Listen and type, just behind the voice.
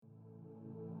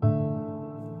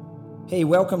Hey,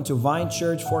 welcome to Vine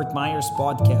Church Fort Myers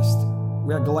podcast.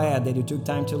 We are glad that you took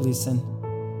time to listen.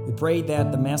 We pray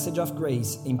that the message of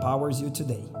grace empowers you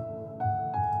today.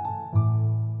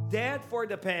 Dead for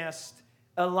the past,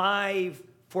 alive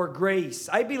for grace.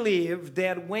 I believe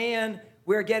that when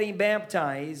we're getting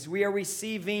baptized, we are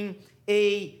receiving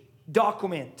a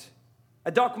document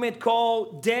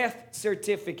called death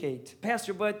certificate.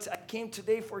 Pastor, but I came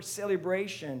today for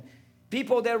celebration.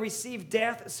 People that receive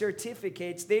death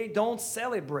certificates, they don't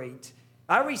celebrate.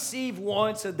 I received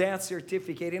once a death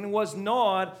certificate, and it was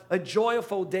not a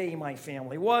joyful day in my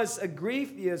family. It was a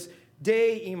grievous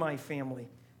day in my family.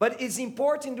 But it's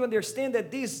important to understand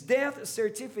that this death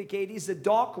certificate is a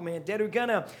document that we're going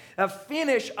to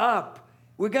finish up.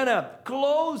 We're going to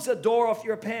close the door of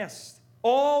your past.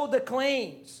 All the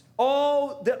claims,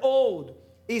 all the old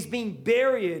is being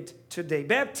buried today.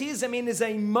 Baptism is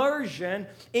an immersion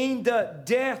in the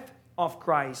death of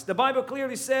Christ. The Bible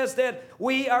clearly says that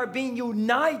we are being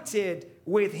united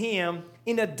with Him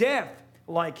in a death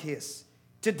like His.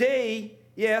 Today,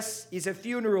 yes, is a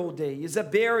funeral day, is a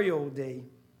burial day.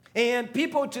 And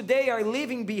people today are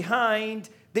leaving behind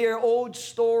their old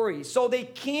stories, so they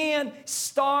can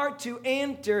start to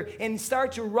enter and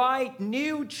start to write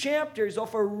new chapters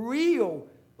of a real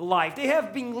life. They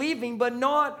have been living, but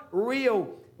not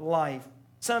real life.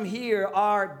 Some here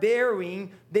are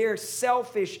burying their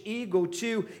selfish ego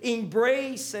to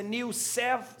embrace a new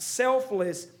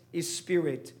selfless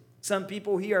spirit. Some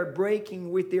people here are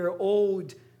breaking with their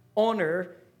old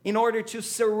honor in order to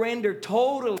surrender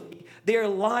totally their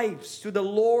lives to the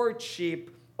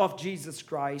lordship of Jesus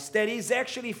Christ that is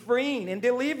actually freeing and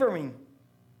delivering.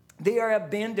 They are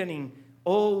abandoning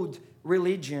old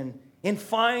religion and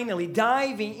finally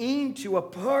diving into a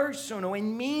personal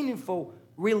and meaningful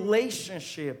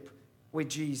relationship with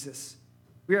Jesus.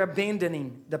 We are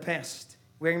abandoning the past.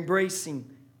 We're embracing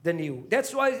the new.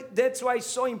 That's why it's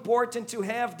so important to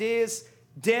have this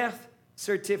death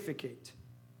certificate.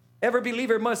 Every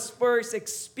believer must first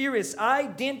experience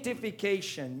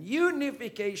identification,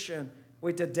 unification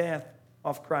with the death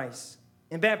of Christ.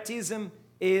 And baptism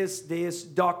is this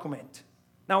document.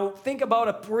 Now, think about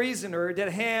a prisoner that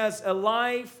has a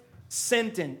life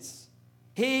sentence.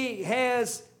 He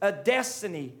has a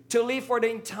destiny to live for the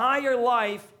entire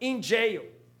life in jail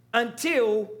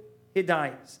until he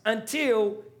dies,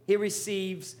 until he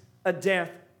receives a death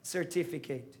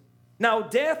certificate. Now,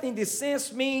 death in this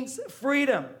sense means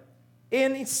freedom.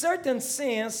 And in certain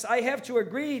sense, I have to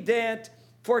agree that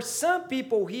for some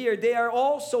people here, they are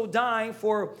also dying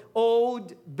for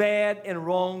old, bad, and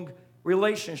wrong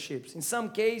relationships. In some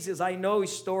cases, I know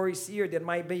stories here that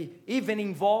might be even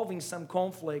involving some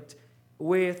conflict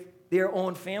with their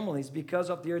own families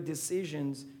because of their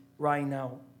decisions right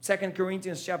now. 2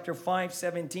 Corinthians chapter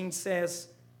 5:17 says,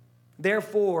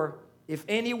 "Therefore, if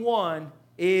anyone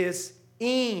is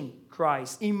in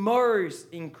Christ,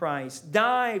 immersed in Christ,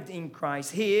 dived in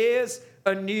Christ, he is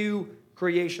a new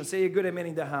creation." Say a good amen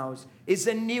in the house. It's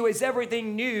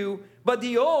everything new, but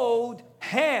the old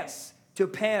has to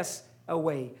pass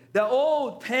away. The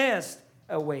old passed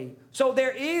away. So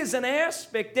there is an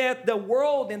aspect that the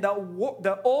world and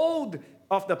the old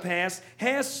of the past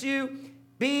has to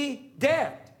be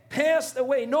dead, passed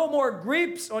away. No more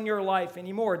grips on your life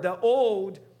anymore. The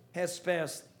old has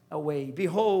passed away.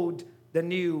 Behold, the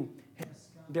new has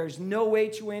come. There's no way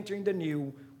to enter in the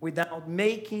new without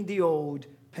making the old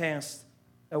pass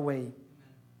away.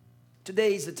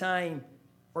 Today is the time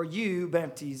for you,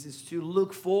 Baptists, to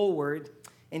look forward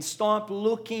and stop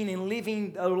looking and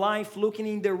living a life looking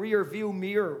in the rear view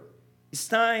mirror. It's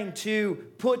time to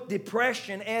put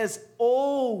depression as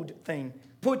old thing.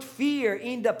 Put fear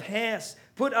in the past.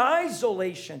 Put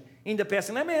isolation in the past.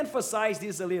 And let me emphasize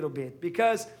this a little bit,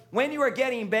 because when you are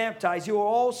getting baptized, you are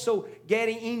also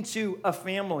getting into a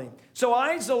family. So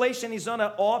isolation is not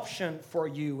an option for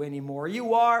you anymore.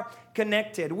 You are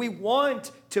connected. We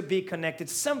want to be connected.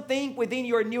 Something within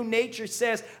your new nature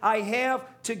says, I have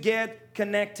to get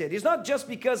connected. It's not just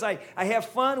because I have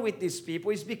fun with these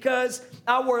people. It's because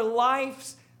our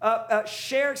lives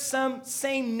share some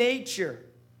same nature.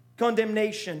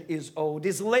 Condemnation is old.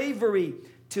 Slavery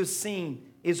to sin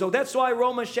is old. That's why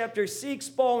Romans chapter 6,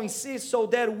 Paul insists so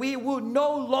that we would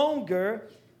no longer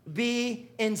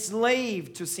be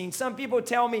enslaved to sin. Some people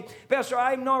tell me, Pastor,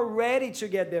 I'm not ready to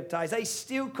get baptized. I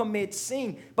still commit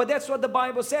sin. But that's what the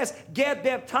Bible says. Get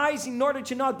baptized in order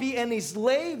to not be a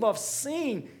slave of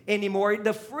sin anymore.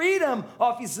 The freedom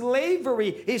of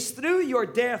slavery is through your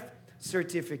death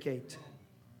certificate.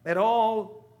 Let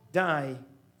all die.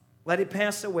 Let it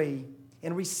pass away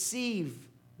and receive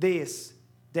this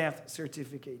death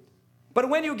certificate. But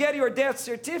when you get your death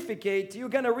certificate, you're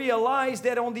going to realize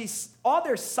that on the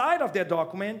other side of that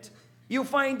document, you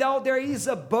find out there is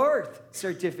a birth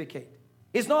certificate.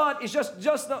 It's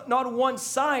just not one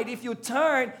side. If you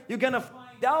turn, you're going to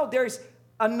find out there's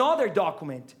another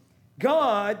document.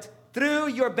 God, through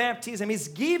your baptism, is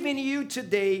giving you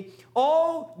today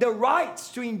all the rights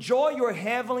to enjoy your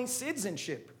heavenly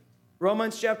citizenship.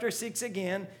 Romans chapter 6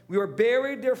 again, we were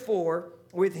buried therefore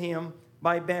with him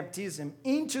by baptism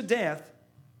into death,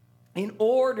 in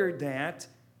order that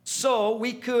so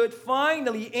we could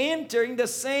finally enter in the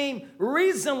same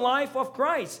risen life of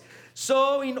Christ.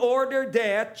 So in order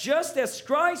that just as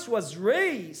Christ was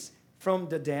raised from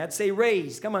the dead, say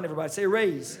raised, come on everybody, say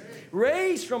raised.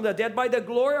 Raised from the dead by the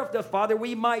glory of the Father,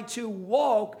 we might too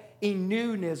walk in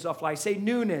newness of life. Say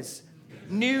newness.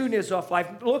 Newness of life.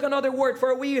 Look, another word,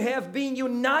 for we have been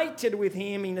united with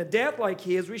him in a death like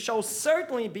his, we shall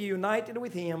certainly be united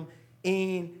with him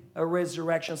in a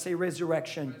resurrection. Say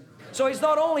resurrection. So it's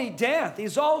not only death,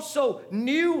 it's also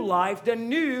new life. The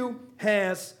new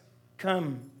has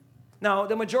come. Now,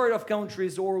 the majority of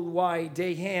countries worldwide,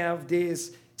 they have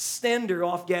this standard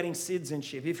of getting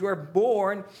citizenship. If you are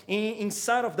born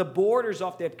inside of the borders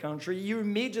of that country, you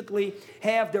immediately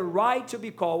have the right to be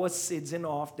called a citizen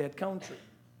of that country.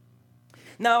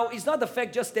 Now, it's not the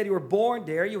fact just that you were born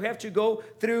there. You have to go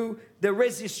through the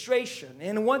registration.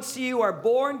 And once you are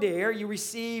born there, you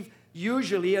receive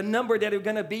usually a number that is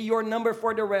going to be your number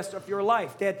for the rest of your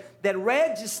life, that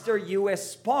register you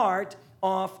as part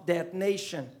of that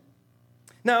nation.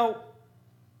 Now,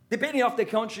 depending on the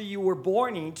country you were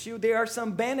born into, there are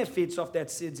some benefits of that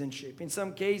citizenship. In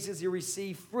some cases, you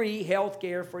receive free health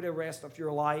care for the rest of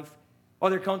your life.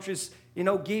 Other countries,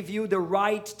 give you the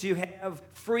right to have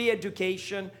free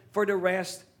education for the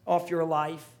rest of your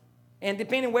life. And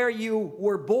depending where you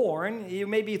were born, you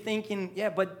may be thinking, yeah,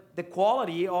 but the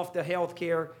quality of the health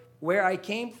care where I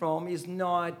came from is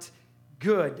not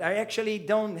good. I actually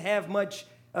don't have much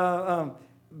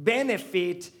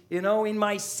benefit, in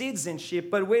my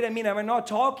citizenship. But wait a minute, we're not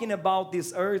talking about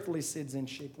this earthly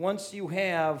citizenship. Once you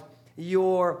have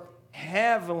your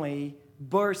heavenly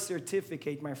birth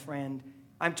certificate, my friend,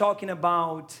 I'm talking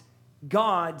about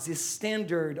God's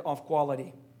standard of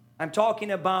quality. I'm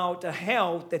talking about a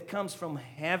health that comes from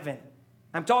heaven.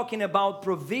 I'm talking about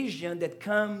provision that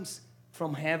comes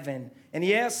from heaven. And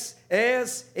yes,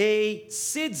 as a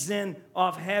citizen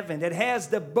of heaven that has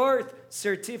the birth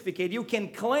certificate, you can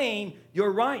claim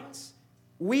your rights.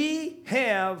 We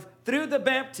have, through the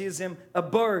baptism, a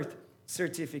birth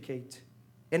certificate.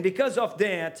 And because of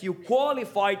that, you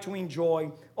qualify to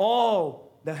enjoy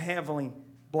all the heavenly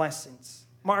blessings.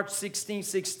 Mark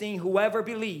 16:16, whoever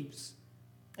believes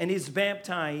and is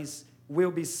baptized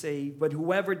will be saved, but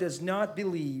whoever does not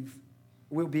believe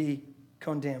will be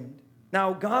condemned.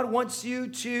 Now, God wants you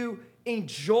to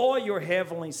enjoy your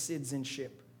heavenly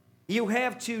citizenship. You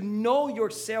have to know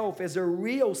yourself as a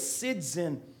real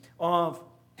citizen of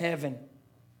heaven.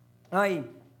 I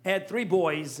had 3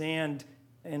 boys and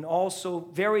also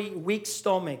very weak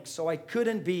stomach, so I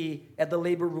couldn't be at the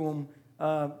labor room,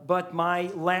 but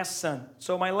my last son.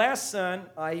 So my last son,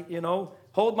 I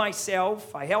held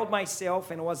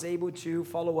myself and was able to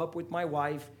follow up with my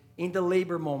wife in the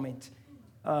labor moment.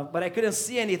 But I couldn't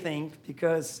see anything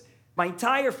because my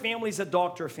entire family is a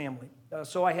doctor family.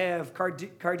 So I have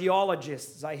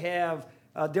cardiologists, I have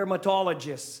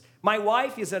dermatologists. My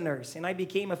wife is a nurse, and I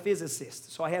became a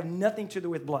physicist, so I have nothing to do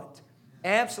with blood.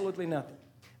 Absolutely nothing.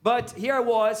 But here I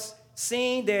was,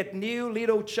 seeing that new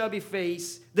little chubby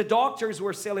face. The doctors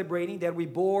were celebrating that we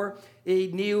bore a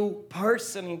new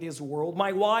person in this world.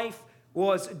 My wife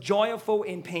was joyful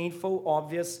and painful,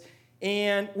 obvious,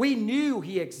 and we knew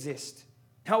he existed.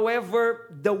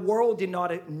 However, the world did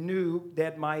not know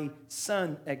that my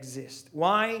son exists.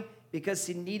 Why? Because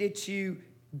he needed to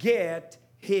get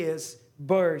his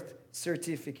birth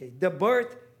certificate. The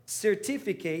birth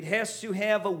certificate has to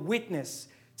have a witness,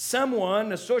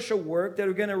 someone, a social worker, that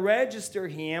are going to register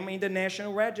him in the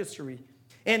National Registry.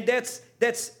 And that's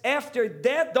after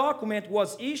that document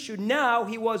was issued, now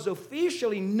he was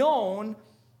officially known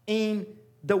in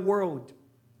the world.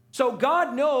 So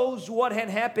God knows what had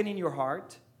happened in your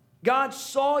heart. God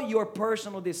saw your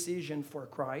personal decision for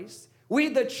Christ. We,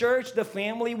 the church, the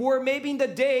family, were maybe in the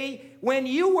day when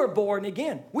you were born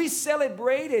again. We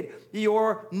celebrated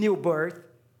your new birth.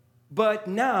 But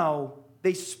now,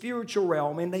 the spiritual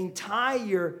realm and the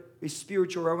entire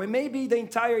spiritual realm, and maybe the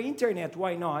entire internet,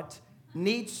 why not,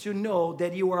 needs to know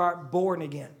that you are born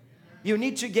again. You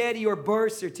need to get your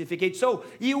birth certificate. So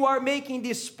you are making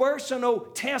this personal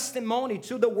testimony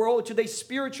to the world, to the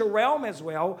spiritual realm as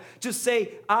well, to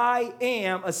say, I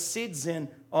am a citizen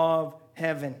of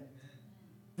heaven.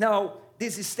 Now,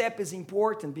 this step is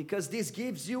important because this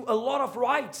gives you a lot of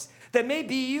rights that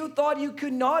maybe you thought you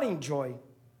could not enjoy.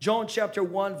 John chapter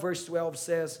 1 verse 12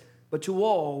 says, but to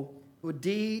all who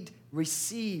did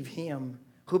receive him,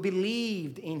 who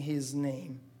believed in his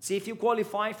name. See, if you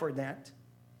qualify for that,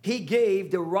 he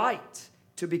gave the right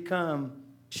to become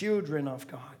children of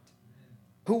God,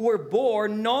 who were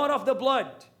born not of the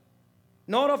blood,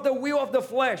 not of the will of the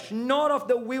flesh, not of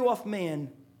the will of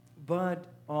man, but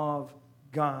of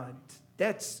God.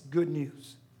 That's good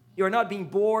news. You're not being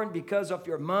born because of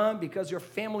your mom, because of your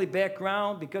family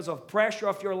background, because of pressure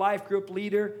of your life group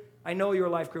leader. I know your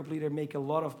life group leader make a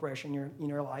lot of pressure in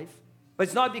your life. But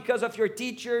it's not because of your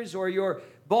teachers or your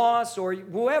boss or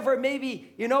whoever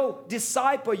maybe,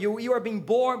 disciple you. You are being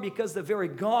born because the very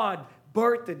God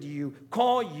birthed you,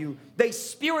 called you. The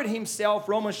Spirit himself,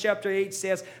 Romans chapter 8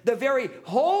 says, the very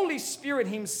Holy Spirit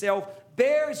himself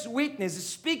bears witness,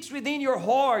 speaks within your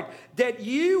heart that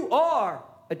you are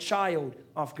a child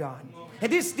of God.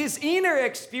 And this inner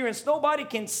experience, nobody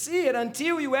can see it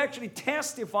until you actually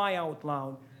testify out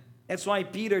loud. That's why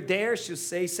Peter dares to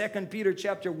say, 2 Peter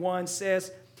chapter 1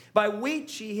 says, by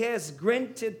which he has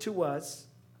granted to us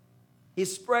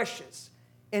his precious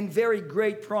and very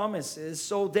great promises,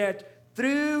 so that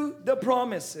through the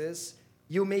promises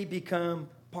you may become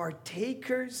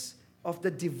partakers of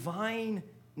the divine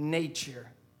nature.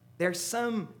 There's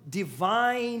some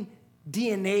divine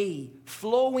DNA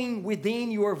flowing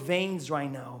within your veins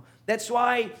right now. That's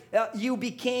why you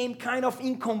became kind of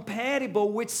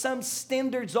incompatible with some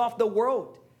standards of the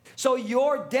world. So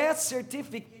your death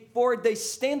certificate for the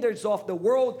standards of the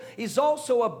world is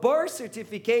also a birth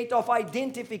certificate of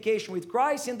identification with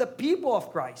Christ and the people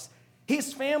of Christ,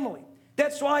 his family.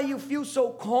 That's why you feel so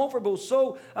comfortable,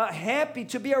 so happy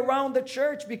to be around the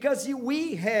church, because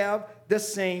we have the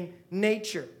same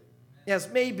nature. Yes,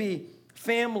 maybe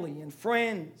family and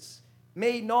friends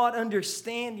may not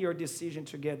understand your decision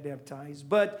to get baptized,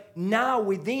 but now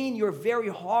within your very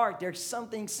heart, there's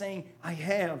something saying, I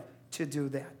have to do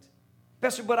that.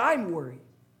 Pastor, but I'm worried.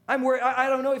 I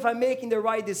don't know if I'm making the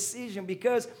right decision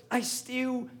because I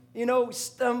still,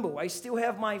 stumble. I still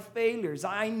have my failures.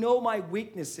 I know my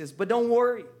weaknesses, but don't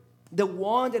worry. The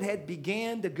one that had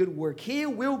began the good work, he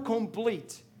will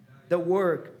complete the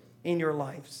work in your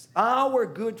lives. Our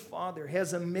good Father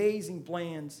has amazing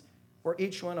plans for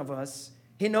each one of us.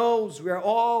 He knows we are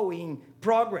all in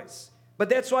progress. But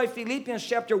that's why Philippians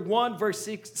chapter 1 verse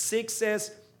 6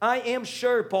 says, I am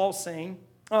sure, Paul's saying,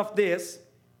 of this,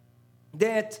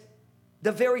 that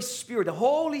the very Spirit, the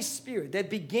Holy Spirit that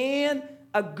began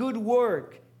a good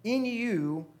work in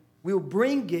you will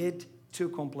bring it to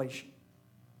completion.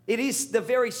 It is the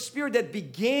very Spirit that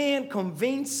began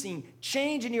convincing,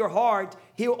 changing your heart.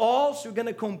 He's also going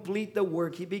to complete the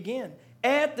work he began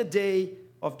at the day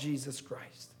of Jesus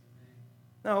Christ.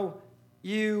 Now,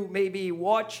 you may be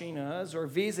watching us or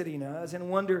visiting us and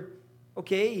wonder,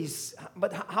 okay,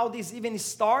 but how this even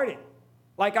started?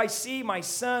 Like I see my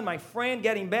son, my friend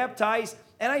getting baptized,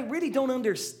 and I really don't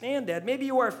understand that. Maybe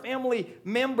you are a family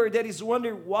member that is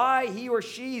wondering why he or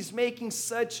she is making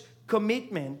such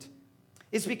commitment.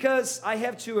 It's because I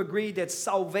have to agree that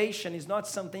salvation is not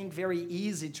something very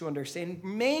easy to understand,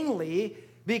 mainly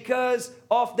because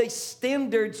of the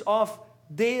standards of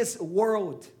this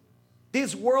world.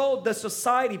 This world, the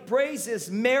society,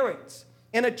 praises merits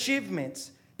and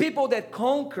achievements. People that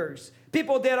conquers,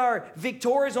 people that are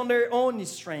victorious on their own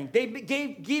strength. They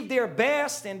give their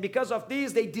best, and because of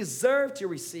this, they deserve to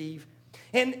receive.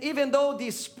 And even though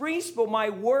this principle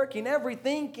might work in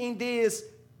everything in this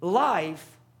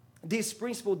life, this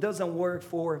principle doesn't work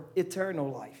for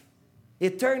eternal life.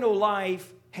 Eternal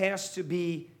life has to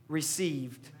be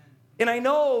received. And I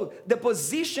know the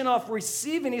position of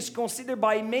receiving is considered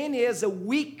by many as a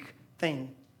weak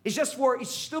thing. It's just for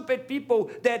stupid people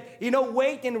that,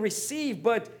 wait and receive,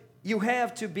 but you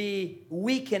have to be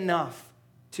weak enough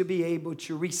to be able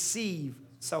to receive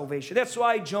salvation. That's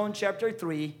why John chapter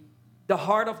 3, the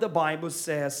heart of the Bible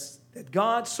says that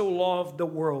God so loved the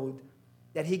world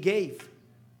that he gave.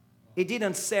 He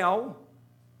didn't sell.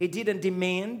 He didn't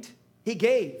demand. He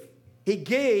gave. He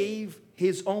gave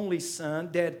his only son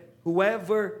that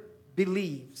whoever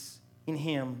believes in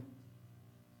him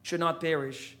should not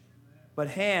perish, but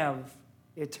have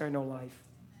eternal life.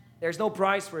 There's no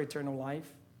price for eternal life.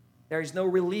 There is no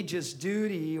religious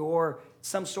duty or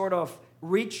some sort of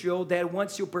ritual that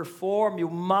once you perform, you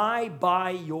might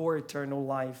buy your eternal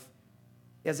life.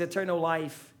 As eternal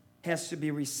life has to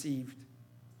be received.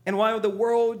 And while the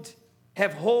world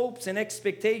have hopes and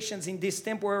expectations in this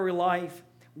temporary life,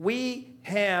 we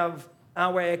have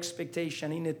our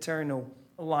expectation in eternal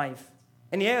life.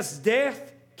 And yes,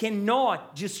 death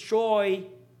cannot destroy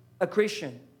a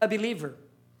Christian, a believer.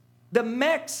 The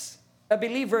max a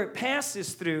believer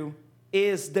passes through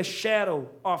is the shadow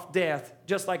of death,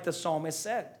 just like the psalmist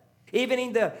said. Even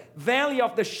in the valley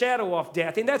of the shadow of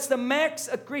death. And that's the max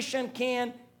a Christian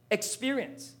can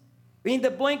experience. In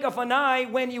the blink of an eye,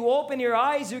 when you open your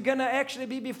eyes, you're going to actually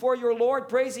be before your Lord,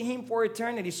 praising Him for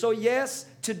eternity. So yes,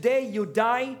 today you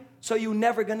die, so you're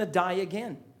never going to die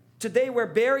again. Today we're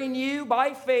burying you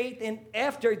by faith, and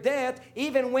after that,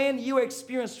 even when you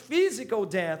experience physical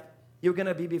death, you're going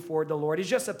to be before the Lord. It's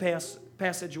just a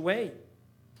passage away.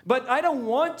 But I don't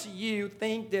want you to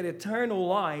think that eternal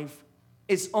life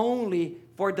is only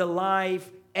for the life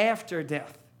after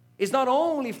death. It's not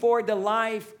only for the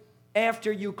life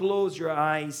after you close your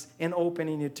eyes and open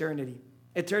in eternity.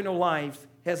 Eternal life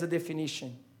has a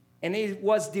definition. And it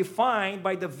was defined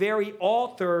by the very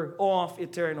author of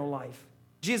eternal life.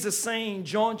 Jesus saying in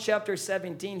John chapter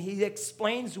 17, He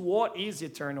explains what is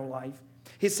eternal life.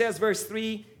 He says, verse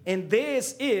 3, and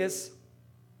this is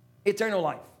eternal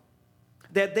life,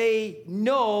 that they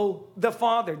know the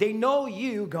Father. They know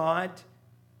you, God,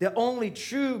 the only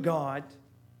true God,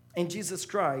 and Jesus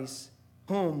Christ,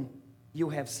 whom you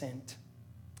have sent.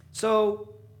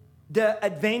 So the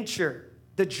adventure,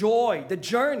 the joy, the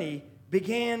journey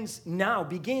begins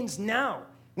now,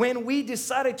 when we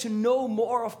decided to know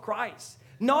more of Christ.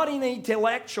 Not in an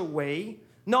intellectual way,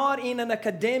 not in an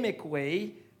academic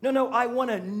way. No, I want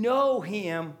to know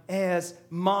Him as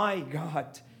my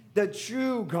God, the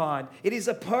true God. It is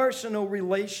a personal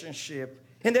relationship.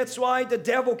 And that's why the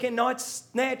devil cannot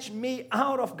snatch me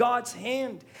out of God's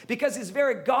hand, because it's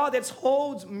very God that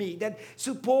holds me, that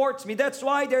supports me. That's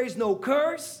why there is no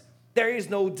curse, there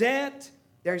is no debt,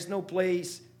 there is no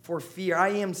place for fear. I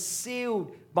am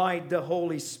sealed by the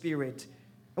Holy Spirit.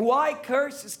 Why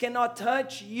curses cannot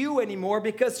touch you anymore?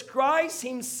 Because Christ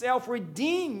Himself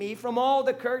redeemed me from all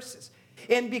the curses.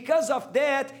 And because of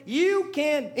that, you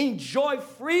can enjoy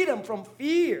freedom from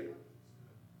fear.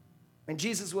 When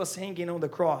Jesus was hanging on the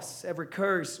cross, every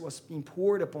curse was being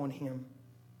poured upon Him.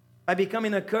 By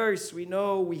becoming a curse, we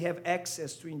know we have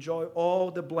access to enjoy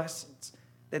all the blessings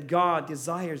that God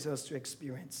desires us to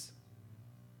experience.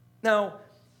 Now,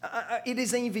 it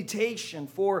is an invitation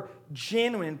for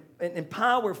genuine and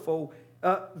powerful,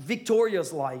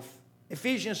 victorious life.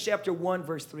 Ephesians chapter 1,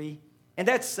 verse 3. And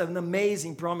that's an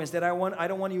amazing promise that I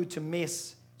don't want you to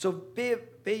miss. So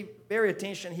pay very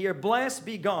attention here. Blessed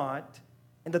be God,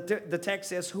 and the text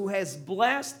says, who has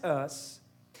blessed us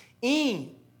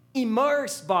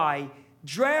immersed by,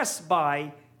 dressed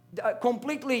by,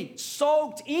 completely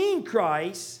soaked in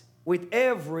Christ with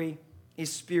every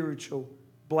spiritual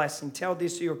blessing. Tell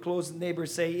this to your close neighbor.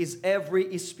 Say, is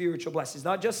every spiritual blessing. It's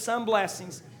not just some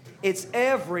blessings. It's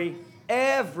every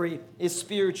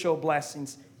spiritual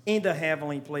blessings in the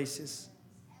heavenly places.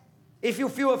 If you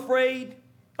feel afraid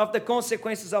of the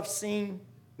consequences of sin,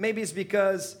 maybe it's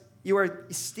because you are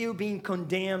still being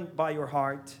condemned by your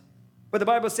heart. But the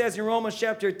Bible says in Romans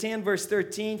chapter 10, verse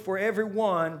 13, for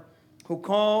everyone who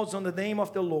calls on the name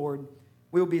of the Lord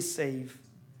will be saved.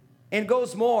 And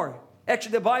goes more.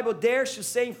 Actually, the Bible dares to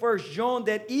say in 1 John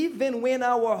that even when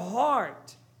our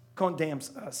heart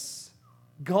condemns us,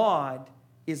 God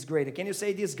is greater. Can you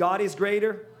say this? God is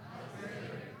greater?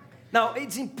 Now,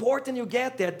 it's important you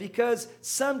get that, because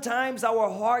sometimes our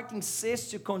heart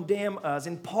insists to condemn us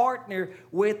and partner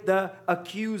with the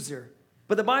accuser.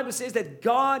 But the Bible says that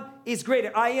God is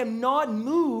greater. I am not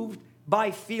moved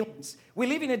by feelings. We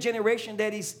live in a generation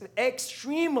that is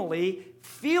extremely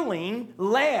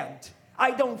feeling-led.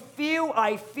 I don't feel,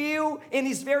 I feel, and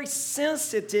is very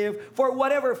sensitive for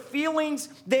whatever feelings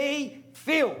they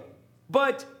feel.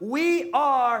 But we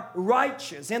are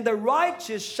righteous, and the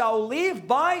righteous shall live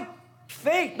by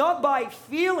faith, not by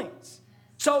feelings.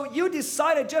 So you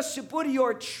decided just to put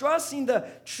your trust in the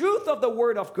truth of the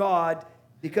Word of God,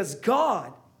 because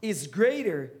God is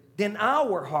greater than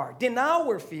our heart, than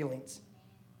our feelings.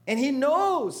 And He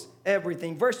knows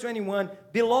everything. Verse 21,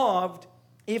 beloved,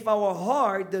 if our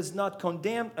heart does not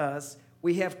condemn us,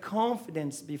 we have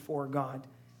confidence before God.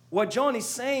 What John is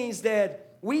saying is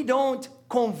that we don't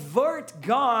convert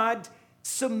God,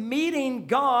 submitting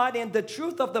God and the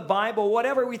truth of the Bible,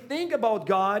 whatever we think about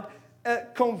God,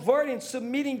 converting,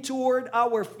 submitting toward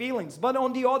our feelings, but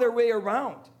on the other way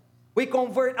around. We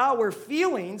convert our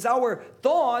feelings, our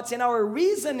thoughts, and our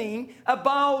reasoning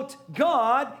about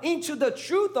God into the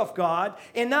truth of God,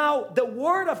 and now the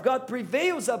Word of God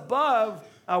prevails above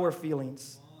our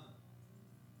feelings.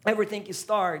 Everything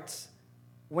starts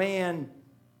when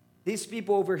these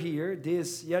people over here,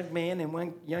 this young man and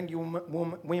one young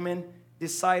women,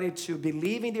 decided to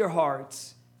believe in their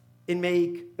hearts and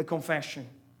make a confession.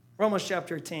 Romans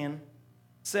chapter 10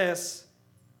 says,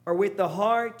 "For with the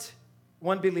heart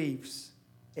one believes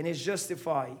and is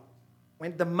justified.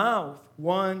 With the mouth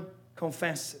one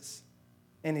confesses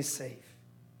and is saved."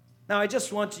 Now I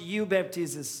just want you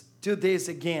Baptists do this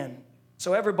again,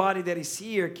 so everybody that is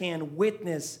here can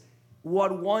witness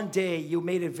what one day you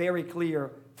made it very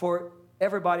clear for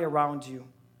everybody around you.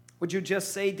 Would you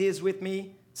just say this with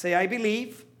me? Say, "I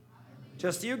believe."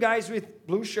 Just you guys with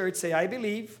blue shirts, say, "I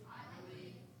believe,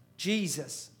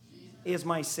 Jesus is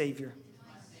my Savior.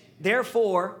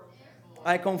 Therefore,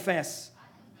 I confess,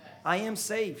 I am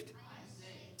saved."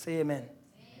 Say amen.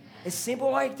 It's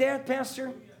simple like that,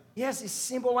 Pastor? Yes, it's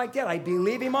simple like that. I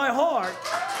believe in my heart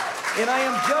and I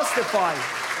am justified.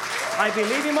 I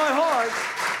believe in my heart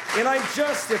and I'm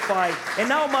justified. And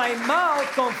now my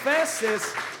mouth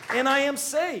confesses and I am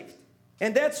saved.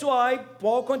 And that's why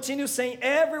Paul continues saying,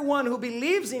 everyone who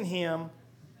believes in him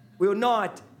will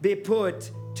not be put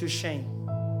to shame.